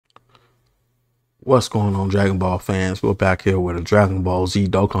What's going on, Dragon Ball fans? We're back here with a Dragon Ball Z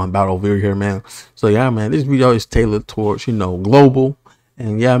Dokkan battle over here, man. So yeah, man, this video is tailored towards, global.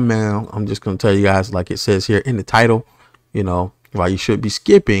 And yeah, man, I'm just gonna tell you guys, like it says here in the title, why you should be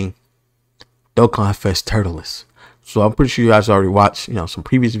skipping DOKKANFEST TURLES. So I'm pretty sure you guys already watched, some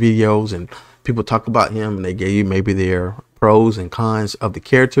previous videos and people talk about him and they gave you maybe their pros and cons of the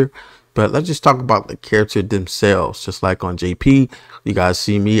character. But let's just talk about the character themselves. Just like on JP, you guys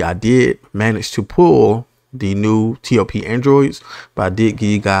see me, I did manage to pull the new TOP androids, but I did give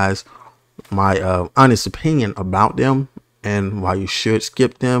you guys my honest opinion about them and why you should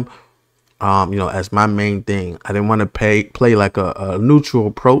skip them. As my main thing. I didn't want to play like a neutral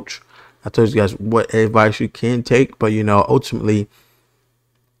approach. I told you guys what advice you can take, but ultimately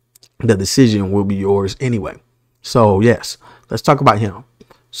the decision will be yours anyway. So yes, let's talk about him.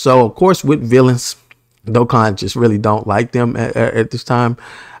 So of course, with villains, Dokkan just really don't like them at this time,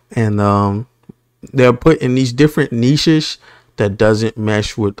 and they're put in these different niches that doesn't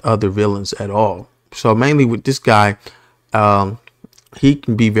mesh with other villains at all. So mainly with this guy, he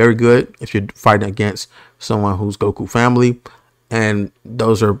can be very good if you're fighting against someone who's Goku family, and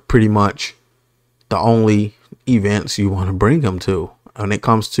those are pretty much the only events you want to bring him to. When it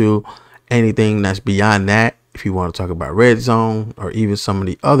comes to anything that's beyond that, if you want to talk about Red Zone or even some of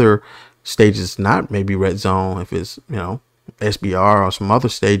the other stages, not maybe Red Zone, if it's, SBR or some other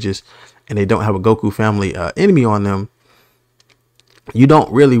stages, and they don't have a Goku family enemy on them, you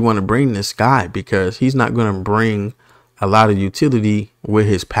don't really want to bring this guy because he's not going to bring a lot of utility with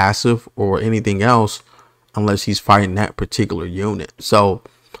his passive or anything else unless he's fighting that particular unit. So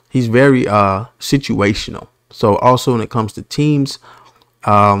he's very situational. So also when it comes to teams,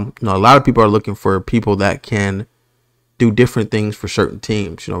 a lot of people are looking for people that can do different things for certain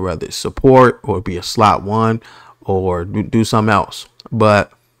teams, whether it's support or be a slot one or do something else.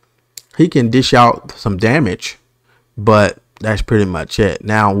 But he can dish out some damage, but that's pretty much it.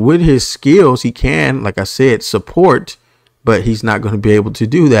 Now with his skills, he can, like I said, support, but he's not going to be able to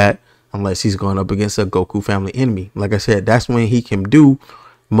do that unless he's going up against a Goku family enemy. Like I said, that's when he can do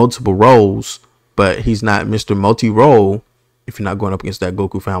multiple roles, but he's not Mr. Multi-role if you're not going up against that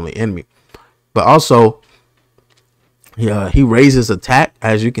Goku family enemy. But also, he raises attack,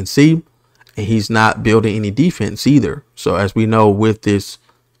 as you can see, and he's not building any defense either. So as we know, with this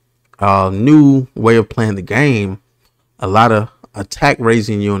new way of playing the game, a lot of attack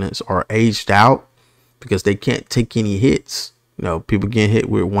raising units are aged out because they can't take any hits. People getting hit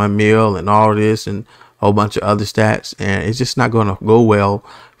with 1 mil and all this and a whole bunch of other stats, and it's just not going to go well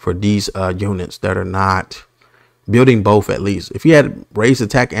for these units that are not building both. At least if he had raised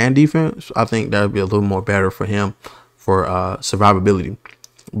attack and defense, I think that would be a little more better for him for survivability.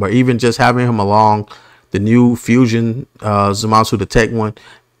 But even just having him along the new fusion Zamasu the tech one,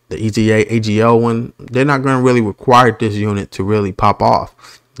 the EZA AGL one, they're not going to really require this unit to really pop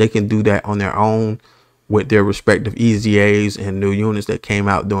off. They can do that on their own with their respective EZAs and new units that came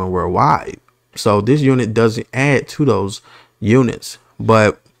out doing worldwide. So this unit doesn't add to those units.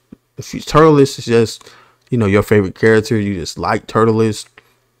 But if TURLES is just, your favorite character, you just like TURLES,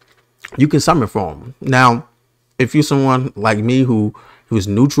 you can summon for him. Now, if you're someone like me who's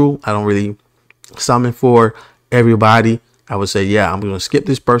neutral, I don't really summon for everybody, I would say, yeah, I'm going to skip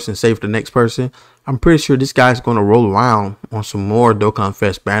this person, save the next person. I'm pretty sure this guy's going to roll around on some more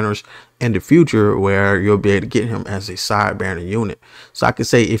DOKKANFEST banners in the future where you'll be able to get him as a side banner unit. So I could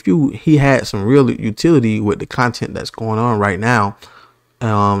say if he had some real utility with the content that's going on right now,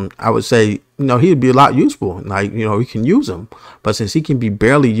 I would say, he'd be a lot useful. Like, you can use him. But since he can be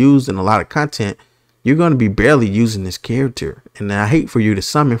barely used in a lot of content, you're going to be barely using this character. And I hate for you to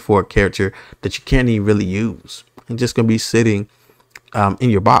summon for a character that you can't even really use and just going to be sitting in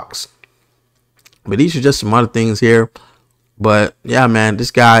your box. But these are just some other things here. But yeah, man, this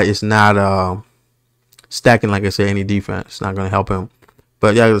guy is not stacking, like I said, any defense. It's not going to help him.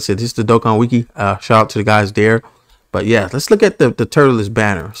 But yeah, like I said, this is the Dokkan Wiki. Shout out to the guys there. But yeah, let's look at the TURLES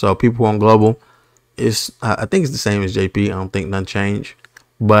banner. So people on global, I think it's the same as JP. I don't think none changed.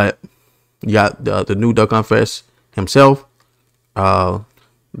 But you got the new DOKKANFEST himself.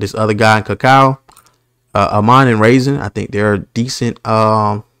 This other guy in Cacao, Amon and Raisin. I think they're decent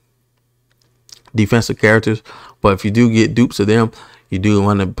defensive characters, but if you do get dupes of them, you do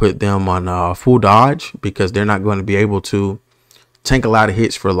want to put them on full dodge because they're not going to be able to tank a lot of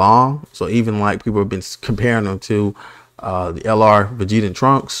hits for long. So even like people have been comparing them to the LR Vegeta and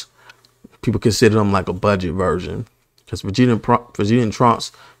Trunks, people consider them like a budget version because Vegeta and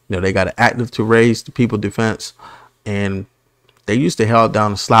Trunks, they got an active to raise the people defense, and they used to held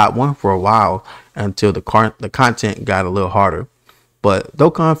down the slot one for a while until the content got a little harder. But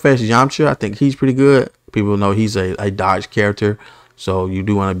DOKKANFEST Yamcha, I think he's pretty good. People know he's a dodge character, so you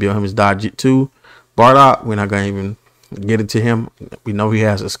do want to build him as dodge it too. Bardock, we're not gonna even get into him. We know he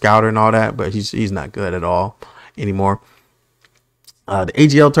has a scouter and all that, but he's not good at all anymore. The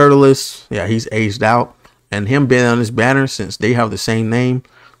AGL TURLES, yeah, he's aged out, and him being on this banner, since they have the same name,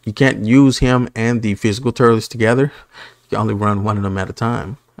 you can't use him and the physical TURLES together. You can only run one of them at a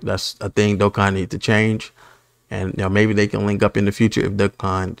time. That's a thing Dokkan need to change, and maybe they can link up in the future if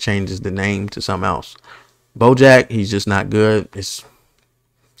Dokkan changes the name to something else. Bojack, he's just not good.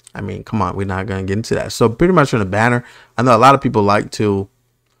 I mean, come on, we're not gonna get into that. So pretty much on the banner, I know a lot of people like to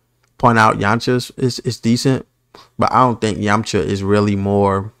point out Yamcha's is decent, but I don't think Yamcha is really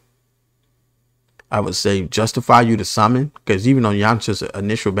more, I would say, justify you to summon, because even on Yamcha's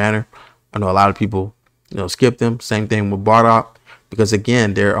initial banner, I know a lot of people skip them. Same thing with Bardock, because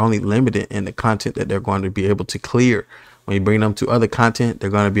again, they're only limited in the content that they're going to be able to clear. When you bring them to other content, they're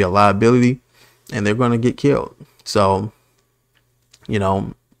going to be a liability and they're going to get killed. So you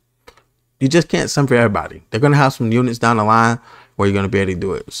just can't summon for everybody. They're going to have some units down the line where you're going to be able to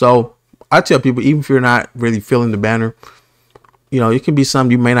do it. So I tell people, even if you're not really feeling the banner, it can be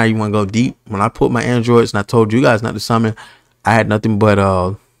something you may not even want to go deep. When I put my androids and I told you guys not to summon, I had nothing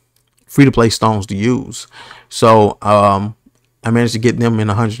but free to play stones to use. So I managed to get them in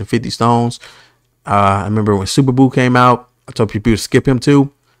 150 stones. I remember when Super Boo came out, I told people to skip him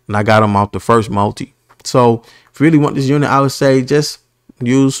too, and I got him off the first multi. So if you really want this unit, I would say just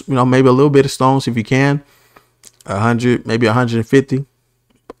use maybe a little bit of stones if you can, 100, maybe 150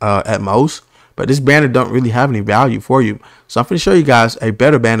 at most. But this banner don't really have any value for you. So I'm going to show you guys a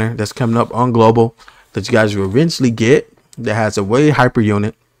better banner that's coming up on global that you guys will eventually get, that has a way hyper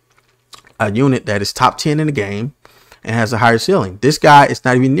unit, a unit that is top 10 in the game and has a higher ceiling. This guy is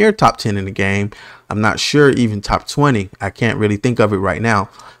not even near top 10 in the game. I'm not sure even top 20. I can't really think of it right now.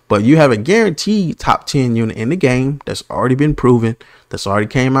 But you have a guaranteed top 10 unit in the game that's already been proven, that's already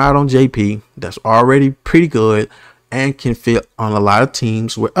came out on JP, that's already pretty good, and can fit on a lot of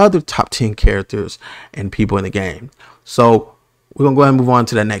teams with other top 10 characters and people in the game. So we're gonna go ahead and move on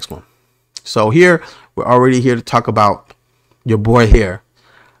to the next one. So here, we're already here to talk about your boy here.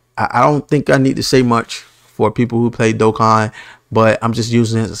 I don't think I need to say much for people who play Dokkan, but I'm just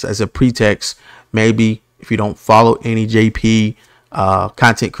using this as a pretext. Maybe if you don't follow any JP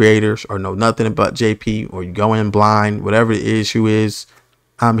content creators or know nothing about JP, or you go in blind, whatever the issue is,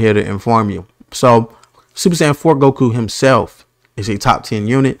 I'm here to inform you. So Super Saiyan 4 Goku himself is a top 10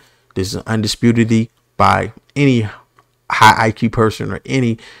 unit. This is undisputedly by any high IQ person, or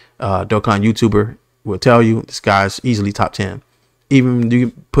any Dokkan YouTuber will tell you this guy's easily top 10. Even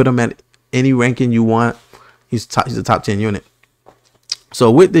you put him at any ranking you want, he's a top 10 unit.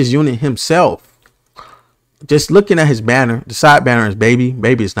 So with this unit himself, just looking at his banner, the side banner is Baby.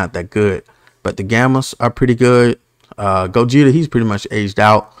 Baby is not that good, but the Gammas are pretty good. Gogeta, he's pretty much aged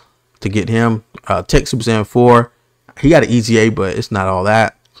out to get him. Tech Super Saiyan 4, he got an EZA, but it's not all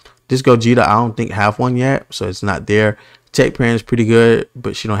that. This Gogeta, I don't think have one yet, so it's not there. Tech Parent is pretty good,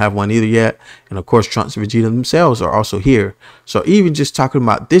 but she don't have one either yet. And of course, Trunks and Vegeta themselves are also here. So even just talking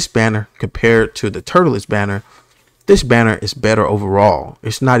about this banner compared to the TURLES banner, this banner is better overall.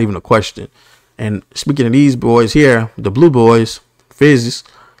 It's not even a question. And speaking of these boys here, the blue boys, Fizz,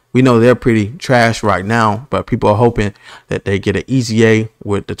 we know they're pretty trash right now, but people are hoping that they get an EZA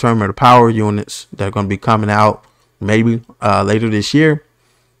with the Tournament of Power units that are going to be coming out maybe later this year.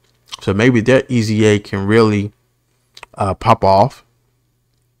 So maybe their EZA can really pop off,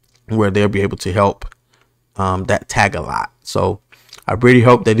 where they'll be able to help that tag a lot. So I really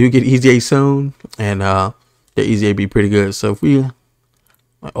hope they do get EZA soon, and their EZA be pretty good. So if we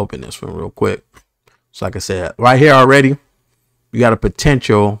open this one real quick. So like I said, right here already, you got a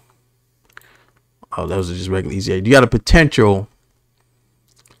potential. Oh, those are just regular EZA. You got a potential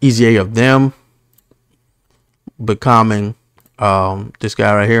EZA of them becoming this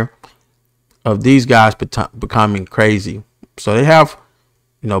guy right here, of these guys becoming crazy. So they have,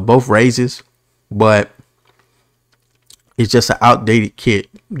 both raises, but it's just an outdated kit.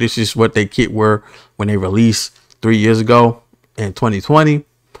 This is what they kit were when they released 3 years ago in 2020,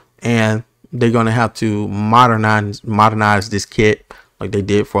 and they're gonna have to modernize this kit like they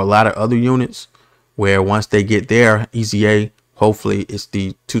did for a lot of other units, where once they get their EZA, hopefully it's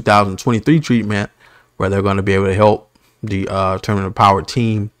the 2023 treatment, where they're going to be able to help the Tournament of Power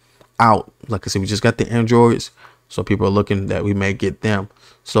team out. Like I said, we just got the androids, so people are looking that we may get them.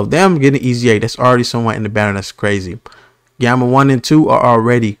 So them getting EZA, that's already somewhat in the banner. That's crazy. Gamma 1 and 2 are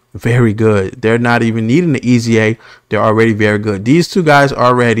already very good. They're not even needing the EZA. They're already very good. These two guys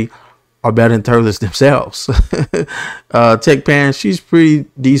already are better than Turles themselves. Tech Pan, she's pretty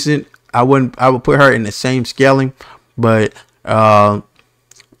decent. I would put her in the same scaling, but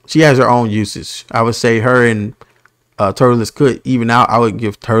she has her own uses. I would say her and Turles could even out. I would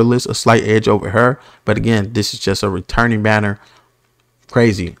give Turles a slight edge over her, but again, this is just a returning banner.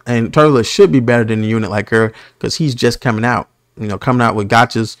 Crazy. And Turles should be better than a unit like her because he's just coming out. You know, coming out with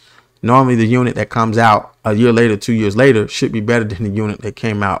gotchas. Normally the unit that comes out a year later, 2 years later, should be better than the unit that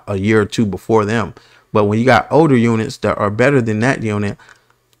came out a year or two before them. But when you got older units that are better than that unit,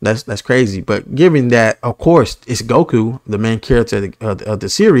 that's crazy. But given that, of course, it's Goku, the main character of the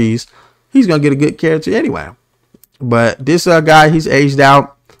series, he's gonna get a good character anyway. But this guy, he's aged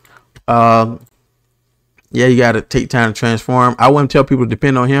out. Yeah, you got to take time to transform. I wouldn't tell people to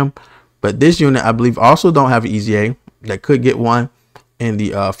depend on him, but this unit, I believe, also don't have an EZA. That could get one in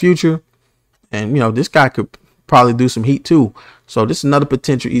the future. And, you know, this guy could probably do some heat too. So this is another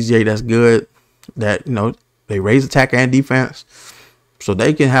potential EZA that's good. That, you know, they raise attack and defense. So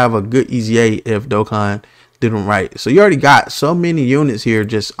they can have a good EZA if Dokkan did them right. So you already got so many units here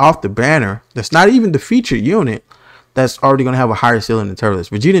just off the banner. That's not even the featured unit. That's already going to have a higher ceiling than Turles.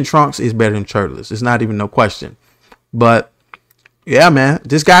 Vegeta and Trunks is better than Turles. It's not even no question. But, yeah, man,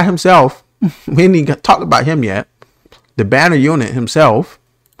 this guy himself, we ain't even talked about him yet. The banner unit himself,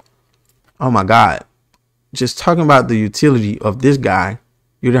 oh, my God. Just talking about the utility of this guy.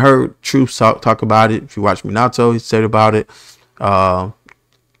 You'd heard Truth talk about it. If you watch Minato, he said about it.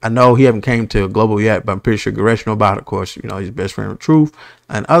 I know he haven't came to Global yet, but I'm pretty sure Goresh know about it. Of course, you know, he's best friend with Truth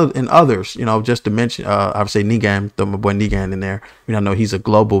and others, you know, just to mention, I would say Negan, throw my boy Negan in there. You know, I know he's a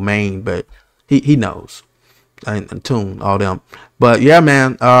global main, but he knows. And Toon, all them. But yeah,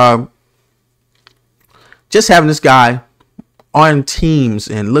 man, just having this guy on teams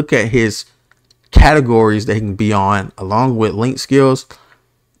and look at his categories that he can be on along with link skills.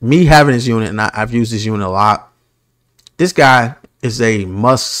 Me having this unit, and I've used this unit a lot. This guy is a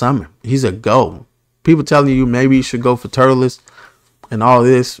must summon. He's a go. People telling you maybe you should go for Turles and all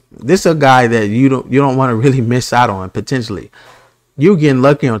this. This is a guy that you don't want to really miss out on potentially. You getting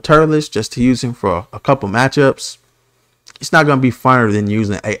lucky on Turles just to use him for a couple matchups. It's not gonna be funner than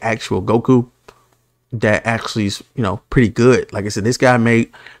using an actual Goku that actually is, you know, pretty good. Like I said, this guy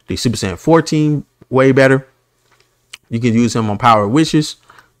made the Super Saiyan 14 way better. You can use him on Power Wishes.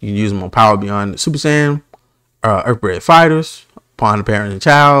 You can use him on Power Beyond Super Saiyan, Earthbred Fighters, Upon the Parent and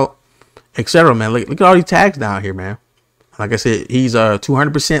Child, etc. Man, look at all these tags down here, man. Like I said, he's a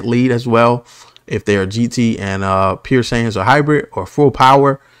 200% lead as well. If they're GT and Pure Saiyans or hybrid, or full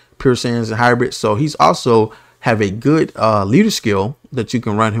power Pure Saiyans and hybrid. So he's also have a good leader skill that you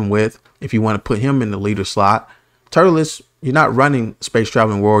can run him with if you want to put him in the leader slot. Turles, you're not running Space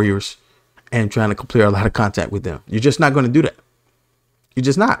Traveling Warriors and trying to clear a lot of contact with them. You're just not going to do that. You're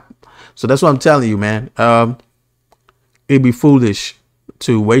just not. So that's what I'm telling you, man. It'd be foolish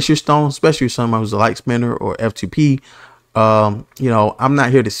to waste your stones, especially someone who's a light spinner or F2P. You know, I'm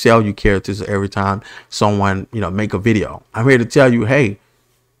not here to sell you characters every time someone, you know, make a video. I'm here to tell you, hey,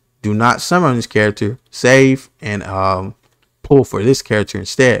 do not summon this character, save and pull for this character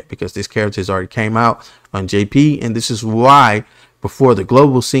instead, because this character has already came out on JP. And this is why before the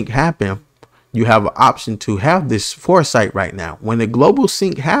global sync happened, you have an option to have this foresight right now. When the global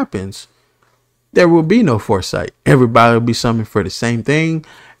sync happens, there will be no foresight. Everybody will be summoned for the same thing.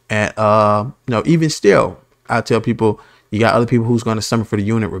 And, you know, even still, I tell people, you got other people who's going to summon for the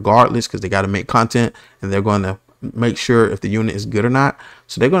unit regardless, because they got to make content and they're going to make sure if the unit is good or not.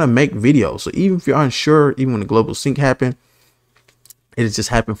 So they're going to make videos. So even if you're unsure, even when the global sync happened, it just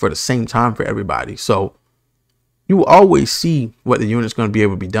happened for the same time for everybody. So you will always see what the unit's going to be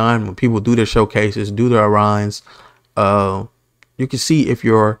able to be done when people do their showcases, do their Orions. You can see if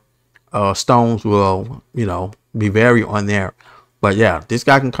your stones will, you know, be very on there. But yeah, this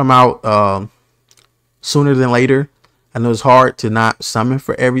guy can come out sooner than later. I know it's hard to not summon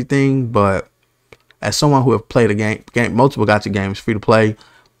for everything, but as someone who have played a game multiple gacha games free to play,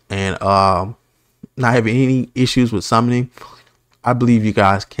 and not having any issues with summoning, I believe you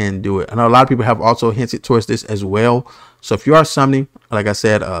guys can do it. I know a lot of people have also hinted towards this as well. So if you are summoning, like I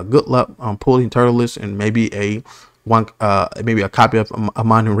said, good luck on pulling Turles and maybe maybe a copy of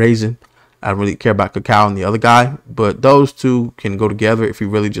Amon and Raisin. I don't really care about Cacao and the other guy, but those two can go together if you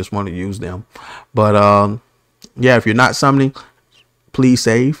really just want to use them. But yeah, if you're not summoning, please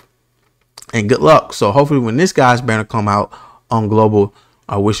save and good luck. So hopefully when this guy's banner come out on global,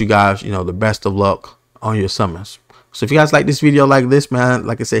 I wish you guys, you know, the best of luck on your summons. So if you guys like this video like this, man,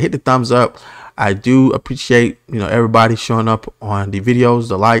 like I said, hit the thumbs up. I do appreciate, you know, everybody showing up on the videos,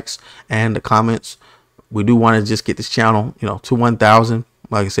 the likes and the comments. We do want to just get this channel, you know, to 1,000.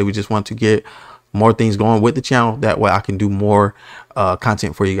 Like I said, we just want to get more things going with the channel. That way I can do more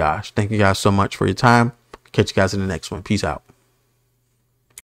content for you guys. Thank you guys so much for your time. Catch you guys in the next one. Peace out.